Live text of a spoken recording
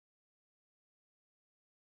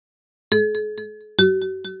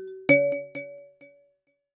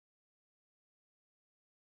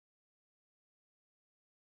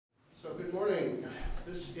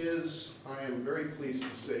I am very pleased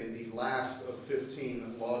to say the last of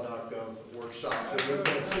 15 Law.Gov workshops that we've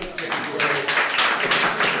been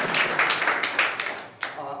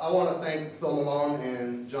I want to thank Phil Malone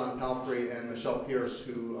and John Palfrey and Michelle Pierce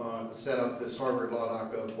who set up this Harvard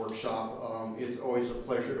Law.Gov workshop. It's always a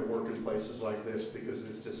pleasure to work in places like this because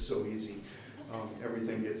it's just so easy.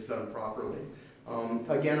 Everything gets done properly.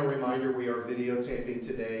 Again, a reminder, we are videotaping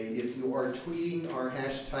today. If you are tweeting, our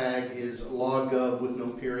hashtag is Law.Gov with no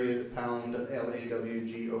period, pound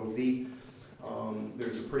LAWGOV.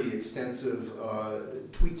 There's a pretty extensive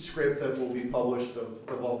tweet script that will be published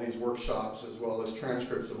of all these workshops, as well as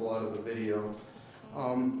transcripts of a lot of the video.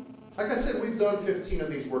 Like I said, we've done 15 of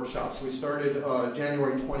these workshops. We started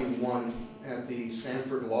January 21 at the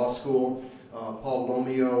Stanford Law School. Paul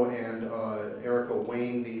Lomio and Erica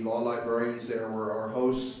Wayne, the law librarians there, were our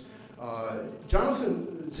hosts.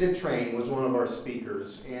 Jonathan Zittrain was one of our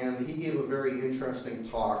speakers, and he gave a very interesting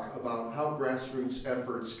talk about how grassroots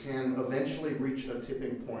efforts can eventually reach a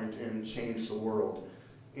tipping point and change the world.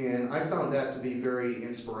 And I found that to be very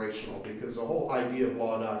inspirational because the whole idea of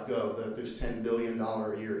Law.Gov, that this $10 billion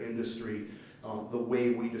a year industry, the way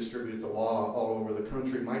we distribute the law all over the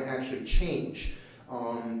country might actually change.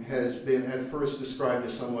 Has been at first described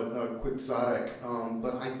as somewhat quixotic,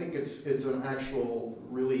 but I think it's an actual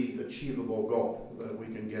really achievable goal that we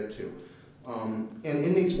can get to. And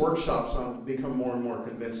in these workshops, I've become more and more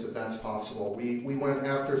convinced that that's possible. We went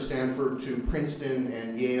after Stanford to Princeton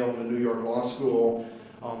and Yale and the New York Law School.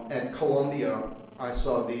 At Columbia, I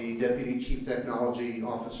saw the Deputy Chief Technology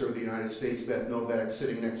Officer of the United States, Beth Novak,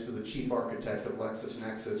 sitting next to the Chief Architect of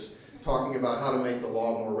LexisNexis, talking about how to make the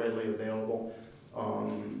law more readily available.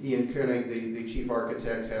 Ian Koenig, the chief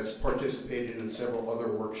architect, has participated in several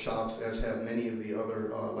other workshops, as have many of the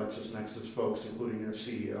other LexisNexis folks, including their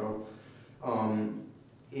CEO.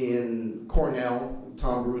 In Cornell,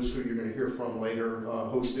 Tom Bruce, who you're going to hear from later,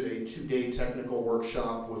 hosted a two-day technical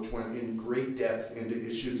workshop which went in great depth into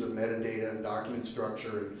issues of metadata and document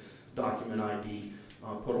structure and document ID,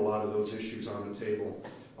 put a lot of those issues on the table.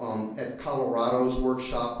 At Colorado's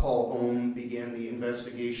workshop, Paul Ohm began the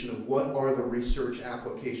investigation of what are the research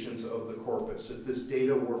applications of the corpus. If this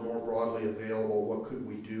data were more broadly available, what could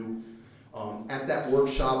we do? At that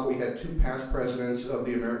workshop, we had two past presidents of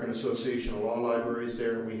the American Association of Law Libraries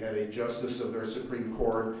there. We had a justice of their Supreme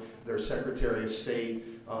Court, their Secretary of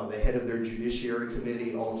State, the head of their Judiciary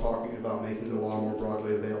Committee, all talking about making the law more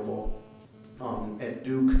broadly available. At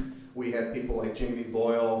Duke, we had people like Jamie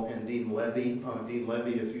Boyle and Dean Levy. Dean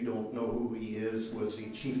Levy, if you don't know who he is, was the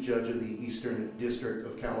Chief Judge of the Eastern District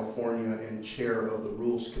of California and Chair of the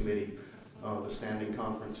Rules Committee, the Standing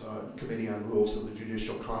Conference Committee on Rules of the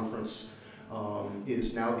Judicial Conference,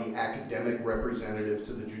 is now the academic representative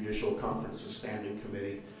to the Judicial Conference's Standing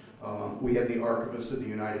Committee. We had the Archivist of the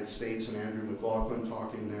United States and Andrew McLaughlin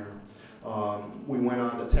talking there. We went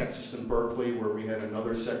on to Texas and Berkeley, where we had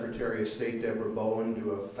another Secretary of State, Deborah Bowen,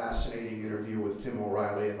 do a fascinating interview with Tim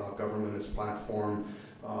O'Reilly about government as platform.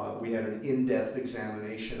 We had an in-depth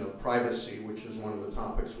examination of privacy, which is one of the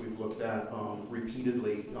topics we've looked at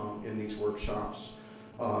repeatedly in these workshops.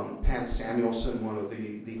 Pam Samuelson, one of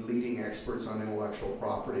the leading experts on intellectual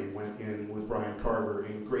property, went in with Brian Carver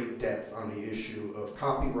in great depth on the issue of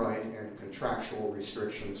copyright and contractual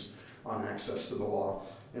restrictions on access to the law.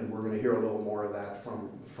 And we're going to hear a little more of that from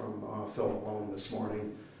Phil Malone this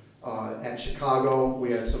morning. At Chicago, we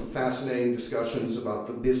had some fascinating discussions about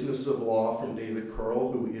the business of law from David Curl,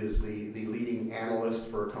 who is the leading analyst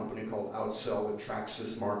for a company called Outsell that tracks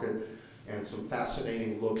this market, and some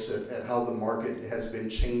fascinating looks at how the market has been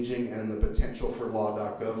changing and the potential for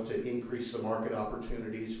Law.Gov to increase the market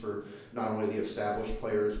opportunities for not only the established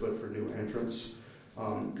players but for new entrants.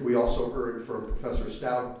 We also heard from Professor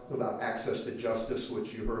Stout about access to justice,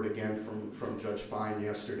 which you heard again from Judge Fine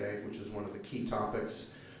yesterday, which is one of the key topics.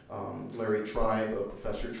 Larry Tribe,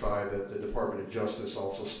 Professor Tribe at the Department of Justice,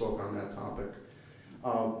 also spoke on that topic.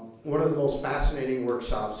 One of the most fascinating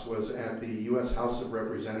workshops was at the U.S. House of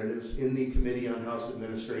Representatives in the Committee on House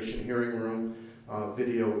Administration hearing room.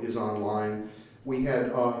 Video is online. We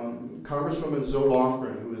had Congresswoman Zoe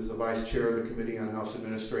Lofgren, who is the Vice Chair of the Committee on House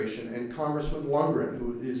Administration, and Congressman Lundgren,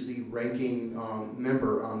 who is the ranking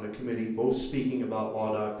member on the committee, both speaking about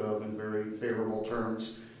Law.Gov in very favorable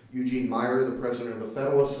terms. Eugene Meyer, the President of the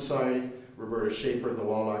Federalist Society, Roberta Schaefer, the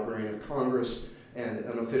Law Librarian of Congress, and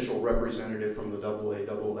an official representative from the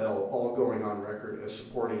AALL, all going on record as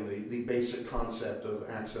supporting the basic concept of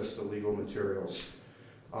access to legal materials.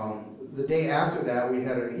 The day after that, we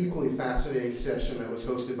had an equally fascinating session that was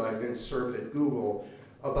hosted by Vince Cerf at Google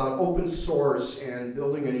about open source and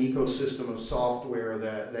building an ecosystem of software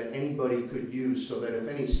that anybody could use, so that if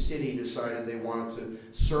any city decided they wanted to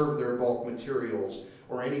serve their bulk materials,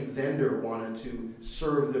 or any vendor wanted to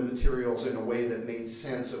serve the materials in a way that made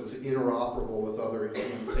sense, that was interoperable with other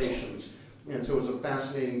implementations. And so it was a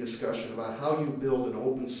fascinating discussion about how you build an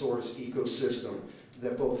open source ecosystem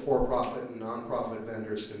that both for-profit and non-profit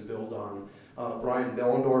vendors can build on. Brian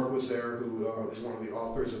Bellendorf was there, who is one of the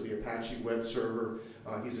authors of the Apache web server.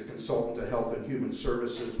 He's a consultant to Health and Human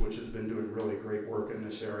Services, which has been doing really great work in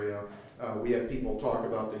this area. We had people talk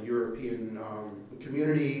about the European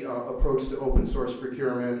community approach to open source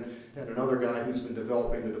procurement, and another guy who's been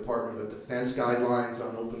developing the Department of Defense guidelines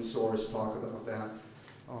on open source talk about that.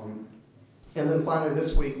 And then finally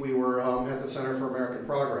this week we were at the Center for American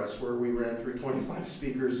Progress, where we ran through 25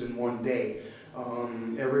 speakers in one day.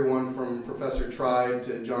 Everyone from Professor Tribe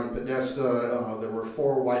to John Podesta. There were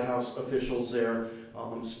 4 White House officials there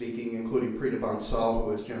speaking, including Preeta Bansal,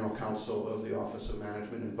 who is General Counsel of the Office of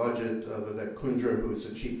Management and Budget, Vivek Kundra, who is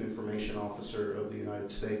the Chief Information Officer of the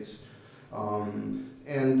United States,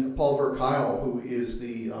 and Paul Verkyle, who is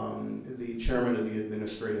the chairman of the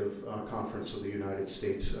Administrative Conference of the United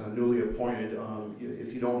States, newly appointed.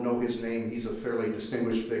 If you don't know his name, he's a fairly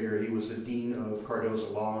distinguished figure. He was the Dean of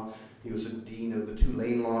Cardozo Law. He was the Dean of the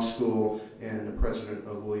Tulane Law School and the President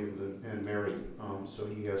of William and Mary. So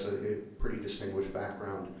he has a pretty distinguished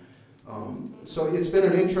background. So it's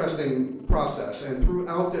been an interesting process, and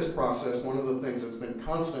throughout this process, one of the things that's been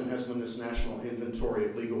constant has been this national inventory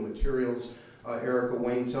of legal materials. Erica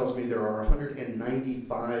Wayne tells me there are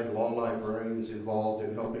 195 law librarians involved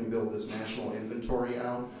in helping build this national inventory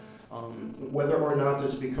out. Whether or not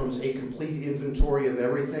this becomes a complete inventory of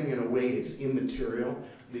everything, in a way it's immaterial,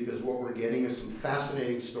 because what we're getting is some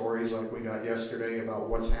fascinating stories like we got yesterday about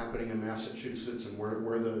what's happening in Massachusetts and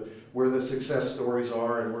where the success stories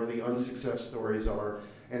are and where the unsuccess stories are.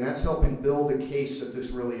 And that's helping build a case that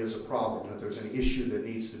this really is a problem, that there's an issue that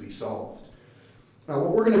needs to be solved. Now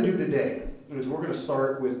what we're going to do today is we're going to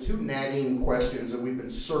start with 2 nagging questions that we've been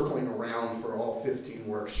circling around for all 15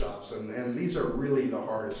 workshops, and these are really the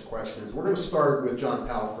hardest questions. We're going to start with John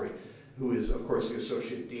Palfrey, who is, of course, the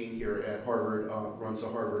Associate Dean here at Harvard, runs the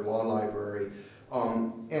Harvard Law Library.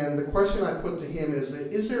 And the question I put to him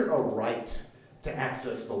is there a right to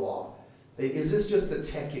access the law? Is this just a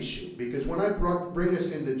tech issue? Because when I bring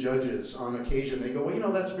this into judges on occasion, they go, well, you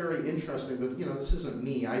know, that's very interesting, but, you know, this isn't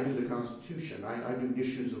me. I do the Constitution. I do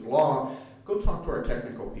issues of law. Go talk to our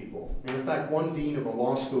technical people. And in fact, one dean of a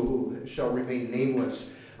law school who shall remain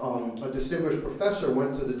nameless, a distinguished professor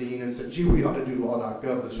went to the dean and said, gee, we ought to do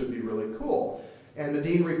Law.Gov. This would be really cool. And the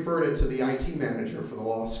dean referred it to the IT manager for the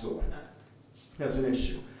law school as an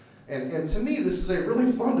issue. And to me, this is a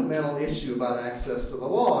really fundamental issue about access to the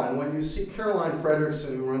law. And when you see Caroline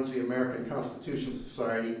Frederickson, who runs the American Constitution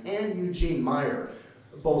Society, and Eugene Meyer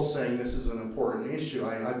both saying this is an important issue,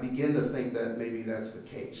 I begin to think that maybe that's the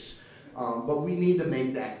case. But we need to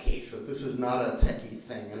make that case, that this is not a techie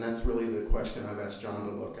thing, and that's really the question I've asked John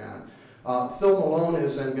to look at. Phil Malone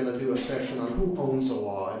is then going to do a session on who owns the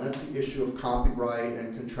law, and that's the issue of copyright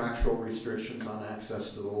and contractual restrictions on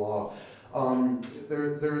access to the law.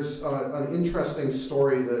 There's an interesting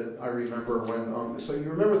story that I remember when, so you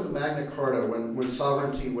remember the Magna Carta, when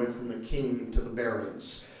sovereignty went from the king to the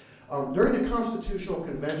barons. During the Constitutional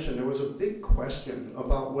Convention, there was a big question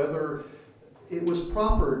about whether it was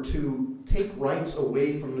proper to take rights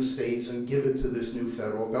away from the states and give it to this new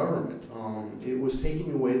federal government. It was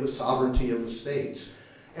taking away the sovereignty of the states.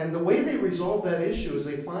 And the way they resolved that issue is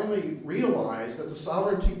they finally realized that the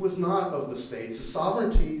sovereignty was not of the states. The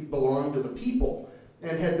sovereignty belonged to the people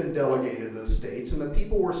and had been delegated to the states, and the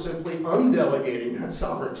people were simply undelegating that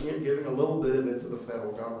sovereignty and giving a little bit of it to the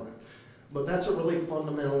federal government. But that's a really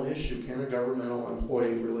fundamental issue. Can a governmental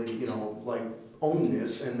employee really, you know, like own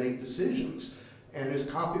this and make decisions? And is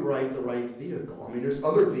copyright the right vehicle? I mean, there's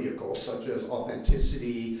other vehicles such as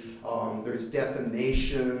authenticity, there's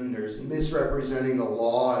defamation, there's misrepresenting the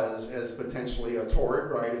law as potentially a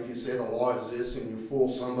tort, right? If you say the law is this and you fool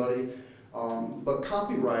somebody. But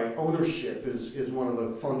copyright ownership is one of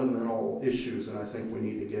the fundamental issues that I think we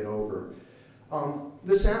need to get over.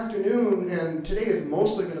 This afternoon, and today is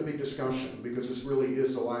mostly going to be discussion because this really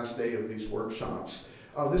is the last day of these workshops.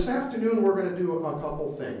 This afternoon we're going to do a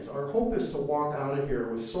couple things. Our hope is to walk out of here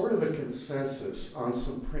with sort of a consensus on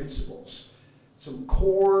some principles, some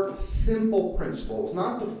core, simple principles,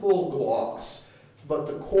 not the full gloss, but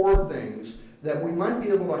the core things that we might be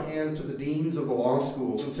able to hand to the deans of the law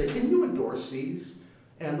schools and say, can you endorse these?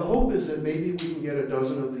 And the hope is that maybe we can get a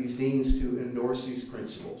dozen of these deans to endorse these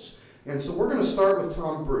principles. And so we're going to start with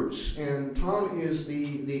Tom Bruce. And Tom is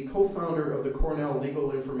the co-founder of the Cornell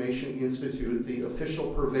Legal Information Institute, the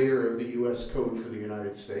official purveyor of the U.S. Code for the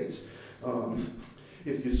United States.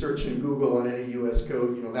 If you search in Google on any U.S.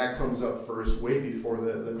 code, that comes up first, way before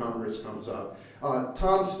the Congress comes up.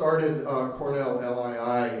 Tom started Cornell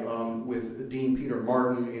LII with Dean Peter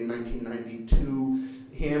Martin in 1992.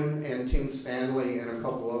 Him and Tim Stanley and a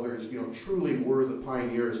couple others, truly were the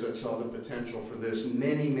pioneers that saw the potential for this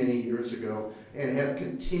many, many years ago, and have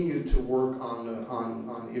continued to work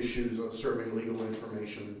on issues of serving legal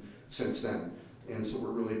information since then. And so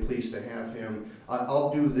we're really pleased to have him.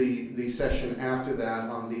 I'll do the session after that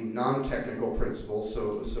on the non-technical principles.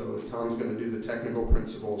 So Tom's going to do the technical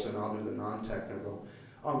principles, and I'll do the non-technical.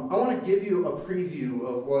 I want to give you a preview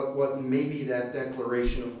of what maybe that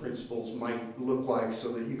declaration of principles might look like,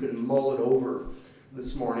 so that you can mull it over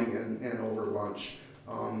this morning and over lunch.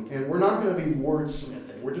 And we're not going to be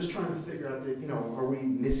wordsmithing. We're just trying to figure out that, are we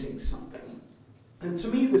missing something? And to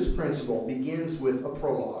me, this principle begins with a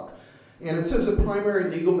prologue. And it says that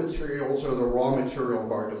primary legal materials are the raw material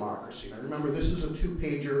of our democracy. Now remember, this is a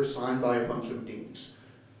two-pager signed by a bunch of deans.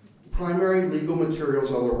 Primary legal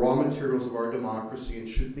materials are the raw materials of our democracy and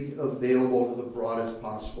should be available to the broadest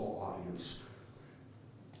possible audience.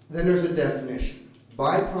 Then there's a definition.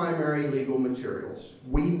 By primary legal materials,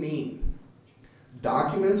 we mean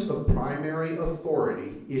documents of primary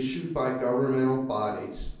authority issued by governmental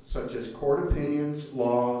bodies, such as court opinions,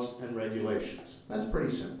 laws, and regulations. That's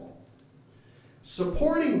pretty simple.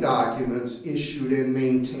 Supporting documents issued and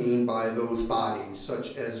maintained by those bodies,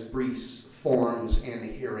 such as briefs, forms, and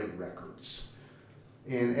hearing records.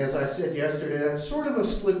 And as I said yesterday, that's sort of a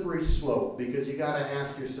slippery slope, because you got to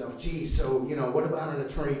ask yourself, gee, so, what about an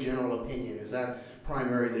attorney general opinion? Is that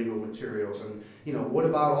primary legal materials? And, what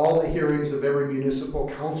about all the hearings of every municipal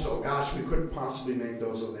council? Gosh, we couldn't possibly make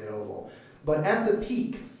those available. But at the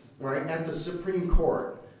peak, right, at the Supreme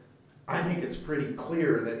Court, I think it's pretty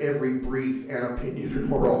clear that every brief and opinion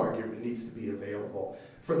and oral argument needs to be available.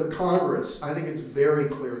 For the Congress, I think it's very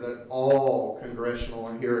clear that all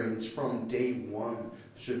congressional hearings from day one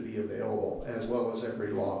should be available, as well as every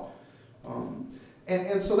law.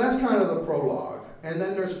 And so that's kind of the prologue. And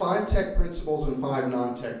then there's 5 tech principles and 5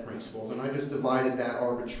 non-tech principles, and I just divided that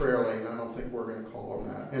arbitrarily, and I don't think we're going to call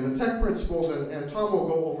them that. And the tech principles, and Tom will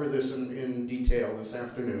go over this in detail this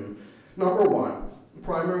afternoon. Number 1,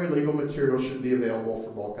 primary legal material should be available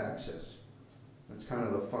for bulk access. That's kind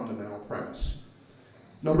of the fundamental premise.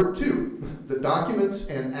 Number 2, the documents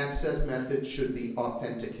and access methods should be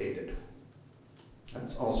authenticated.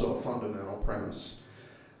 That's also a fundamental premise.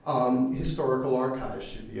 Historical archives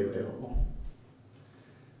should be available.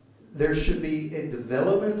 There should be a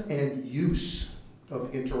development and use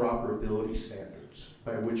of interoperability standards,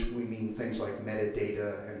 by which we mean things like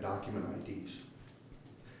metadata and document IDs.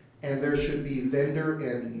 And there should be vendor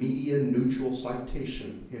and media neutral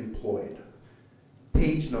citation employed.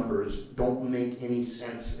 Page numbers don't make any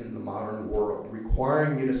sense in the modern world.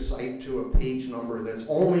 Requiring you to cite to a page number that's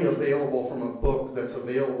only available from a book that's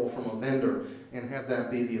available from a vendor and have that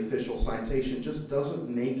be the official citation just doesn't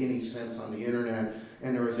make any sense on the internet.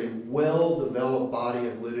 And there is a well-developed body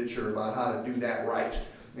of literature about how to do that right.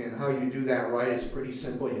 And how you do that right is pretty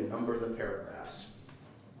simple. You number the paragraphs.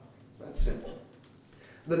 That's simple.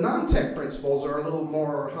 The non-tech principles are a little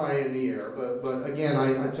more high in the air, but again,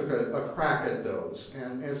 I took a crack at those.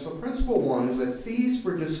 And so principle 1 is that fees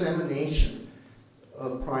for dissemination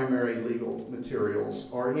of primary legal materials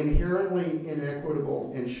are inherently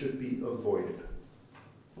inequitable and should be avoided.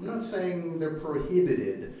 I'm not saying they're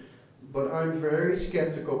prohibited, but I'm very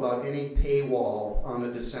skeptical about any paywall on the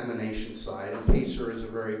dissemination side, and Pacer is a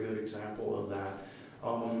very good example of that.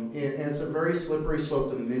 And it's a very slippery slope.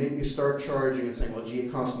 The minute you start charging and saying, well, gee,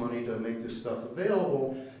 it costs money to make this stuff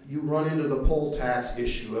available, you run into the poll tax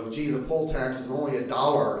issue of, gee, the poll tax is only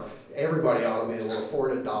 $1. Everybody ought to be able to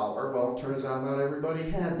afford $1. Well, it turns out not everybody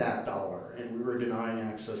had that dollar, and we were denying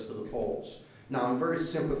access to the polls. Now, I'm very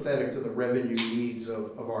sympathetic to the revenue needs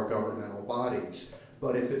of our governmental bodies,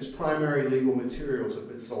 but if it's primary legal materials, if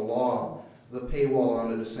it's the law, the paywall on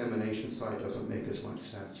the dissemination side doesn't make as much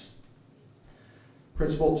sense.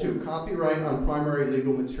 Principle 2, copyright on primary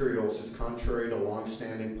legal materials is contrary to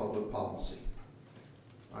long-standing public policy.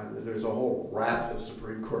 There's a whole raft of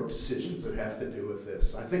Supreme Court decisions that have to do with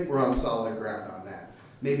this. I think we're on solid ground on that.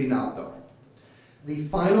 Maybe not, though. The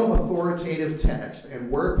final authoritative text, and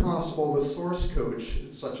where possible, the source code,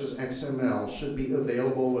 such as XML, should be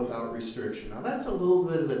available without restriction. Now, that's a little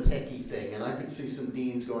bit of a techie thing, and I could see some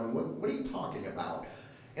deans going, what are you talking about?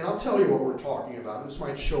 And I'll tell you what we're talking about. This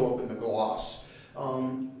might show up in the gloss.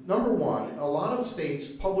 Number one, a lot of states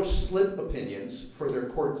publish slip opinions for their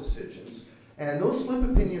court decisions, and those slip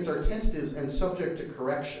opinions are tentatives and subject to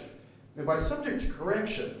correction. And by subject to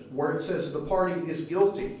correction, where it says the party is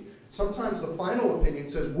guilty, sometimes the final opinion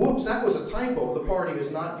says, whoops, that was a typo, the party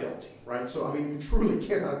is not guilty, right? So, I mean, you truly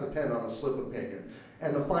cannot depend on a slip opinion.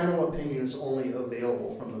 And the final opinion is only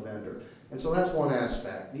available from the vendor. And so that's one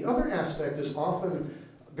aspect. The other aspect is often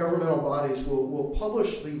governmental bodies will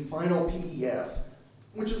publish the final PDF,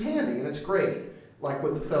 which is handy and it's great. Like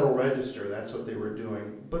with the Federal Register, that's what they were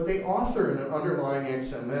doing. But they author in an underlying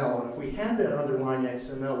XML, and if we had that underlying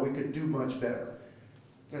XML, we could do much better.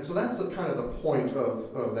 And so that's kind of the point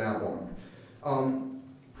of that one.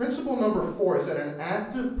 Principle number 4 is that an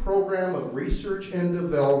active program of research and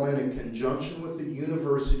development in conjunction with the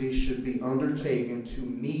university should be undertaken to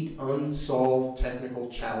meet unsolved technical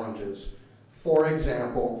challenges. For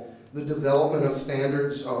example, the development of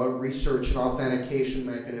standards, research and authentication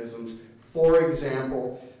mechanisms. For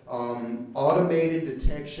example, automated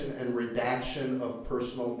detection and redaction of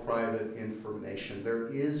personal private information. There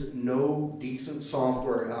is no decent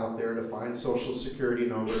software out there to find social security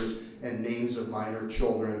numbers and names of minor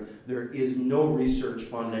children. There is no research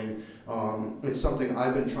funding. It's something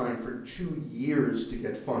I've been trying for 2 years to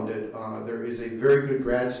get funded. There is a very good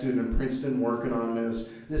grad student in Princeton working on this.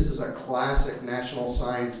 This is a classic National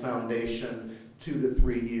Science Foundation 2 to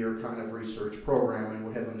 3 year kind of research program and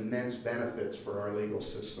would have immense benefits for our legal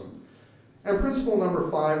system. And principle number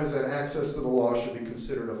 5 is that access to the law should be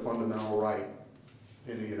considered a fundamental right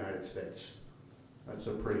in the United States. That's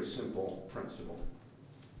a pretty simple principle.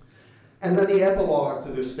 And then the epilogue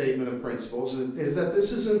to this statement of principles is that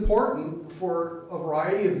this is important for a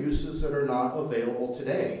variety of uses that are not available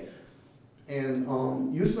today.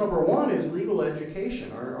 And use number 1 is legal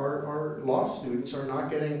education. Our law students are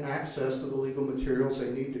not getting access to the legal materials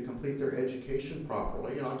they need to complete their education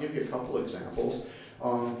properly. And I'll give you a couple examples. A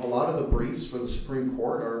lot of the briefs for the Supreme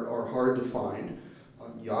Court are hard to find.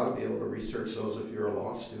 You ought to be able to research those if you're a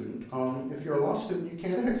law student. If you're a law student, you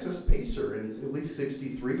can't access PACER in at least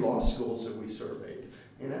 63 law schools that we surveyed.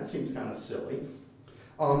 And that seems kind of silly.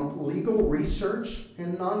 Legal research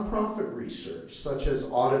and nonprofit research, such as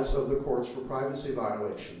audits of the courts for privacy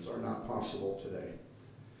violations, are not possible today.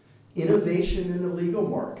 Innovation in the legal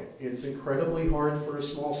market. It's incredibly hard for a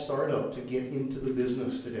small startup to get into the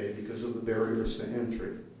business today because of the barriers to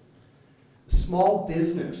entry. Small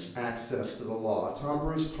business access to the law. Tom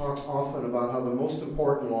Bruce talks often about how the most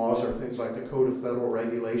important laws are things like the Code of Federal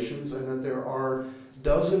Regulations, and that there are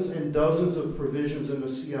dozens and dozens of provisions in the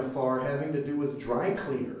CFR having to do with dry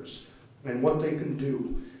cleaners and what they can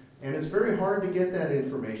do. And it's very hard to get that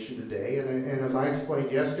information today. And as I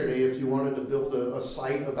explained yesterday, if you wanted to build a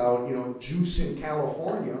site about, juice in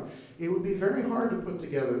California, it would be very hard to put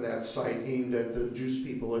together that site aimed at the juice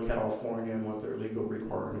people of California and what their legal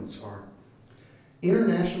requirements are.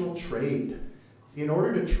 International trade. In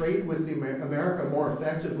order to trade with America more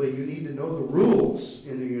effectively, you need to know the rules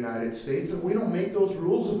in the United States, and we don't make those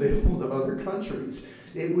rules available to other countries.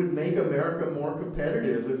 It would make America more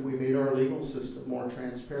competitive if we made our legal system more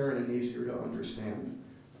transparent and easier to understand.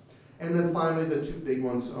 And then finally, the 2 big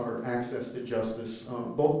ones are access to justice,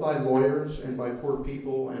 both by lawyers and by poor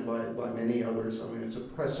people and by many others. I mean, it's a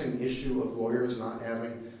pressing issue of lawyers not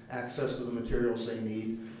having access to the materials they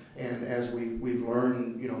need. And as we've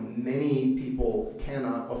learned, many people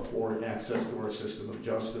cannot afford access to our system of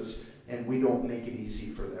justice, and we don't make it easy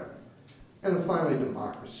for them. And then finally,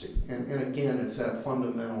 democracy. And again, it's that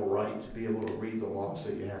fundamental right to be able to read the laws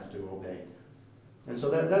that you have to obey. And so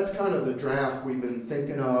that's kind of the draft we've been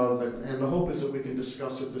thinking of, and the hope is that we can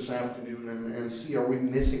discuss it this afternoon and see, are we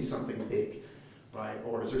missing something big, right?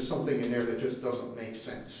 Or is there something in there that just doesn't make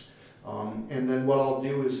sense? And then what I'll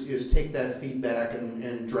do is take that feedback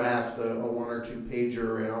and draft a 1 or 2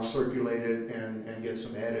 pager, and I'll circulate it and get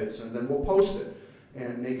some edits, and then we'll post it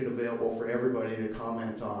and make it available for everybody to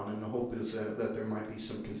comment on. And the hope is that there might be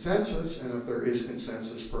some consensus, and if there is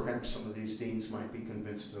consensus, perhaps some of these deans might be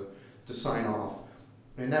convinced to sign off.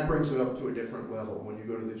 And that brings it up to a different level. When you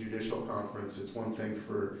go to the judicial conference, it's one thing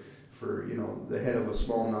for the head of a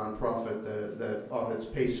small nonprofit that audits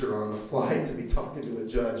PACER on the fly to be talking to a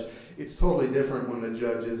judge. It's totally different when the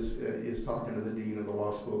judge is talking to the dean of the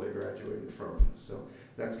law school they graduated from. So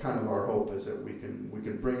that's kind of our hope, is that we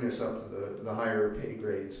can bring this up to the higher pay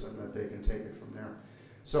grades and that they can take it from there.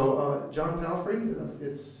 So John Palfrey,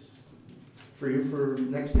 it's for you for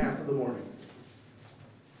next half of the morning.